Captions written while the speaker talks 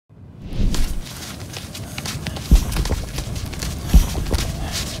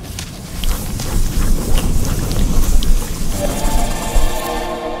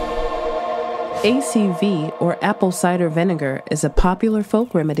ACV, or apple cider vinegar, is a popular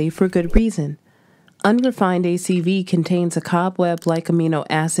folk remedy for good reason. Unrefined ACV contains a cobweb-like amino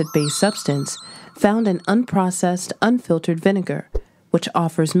acid-based substance found in unprocessed, unfiltered vinegar, which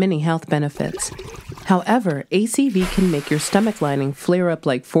offers many health benefits. However, ACV can make your stomach lining flare up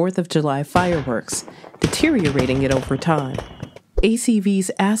like 4th of July fireworks, deteriorating it over time.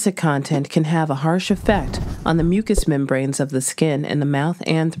 ACV's acid content can have a harsh effect on the mucous membranes of the skin in the mouth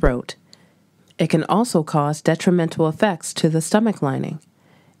and throat. It can also cause detrimental effects to the stomach lining.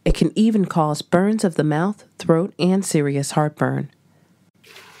 It can even cause burns of the mouth, throat, and serious heartburn.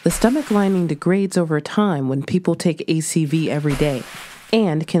 The stomach lining degrades over time when people take ACV every day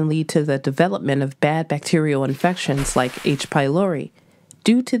and can lead to the development of bad bacterial infections like H. pylori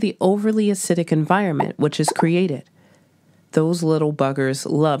due to the overly acidic environment which is created. Those little buggers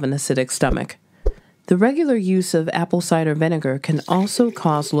love an acidic stomach. The regular use of apple cider vinegar can also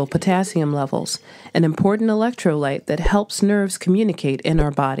cause low potassium levels, an important electrolyte that helps nerves communicate in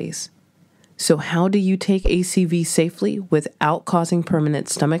our bodies. So how do you take ACV safely without causing permanent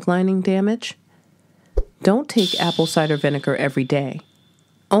stomach lining damage? Don't take apple cider vinegar every day.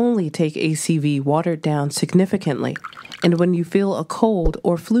 Only take ACV watered down significantly and when you feel a cold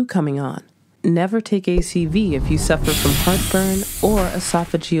or flu coming on. Never take ACV if you suffer from heartburn or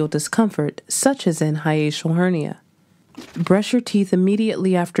esophageal discomfort, such as in hiatal hernia. Brush your teeth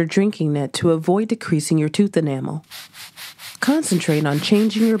immediately after drinking it to avoid decreasing your tooth enamel. Concentrate on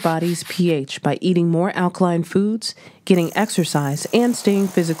changing your body's pH by eating more alkaline foods, getting exercise, and staying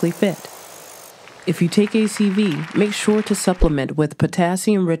physically fit. If you take ACV, make sure to supplement with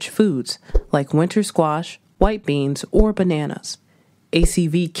potassium-rich foods like winter squash, white beans, or bananas.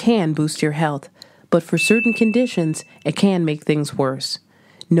 ACV can boost your health, but for certain conditions, it can make things worse.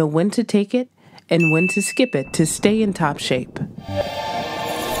 Know when to take it and when to skip it to stay in top shape.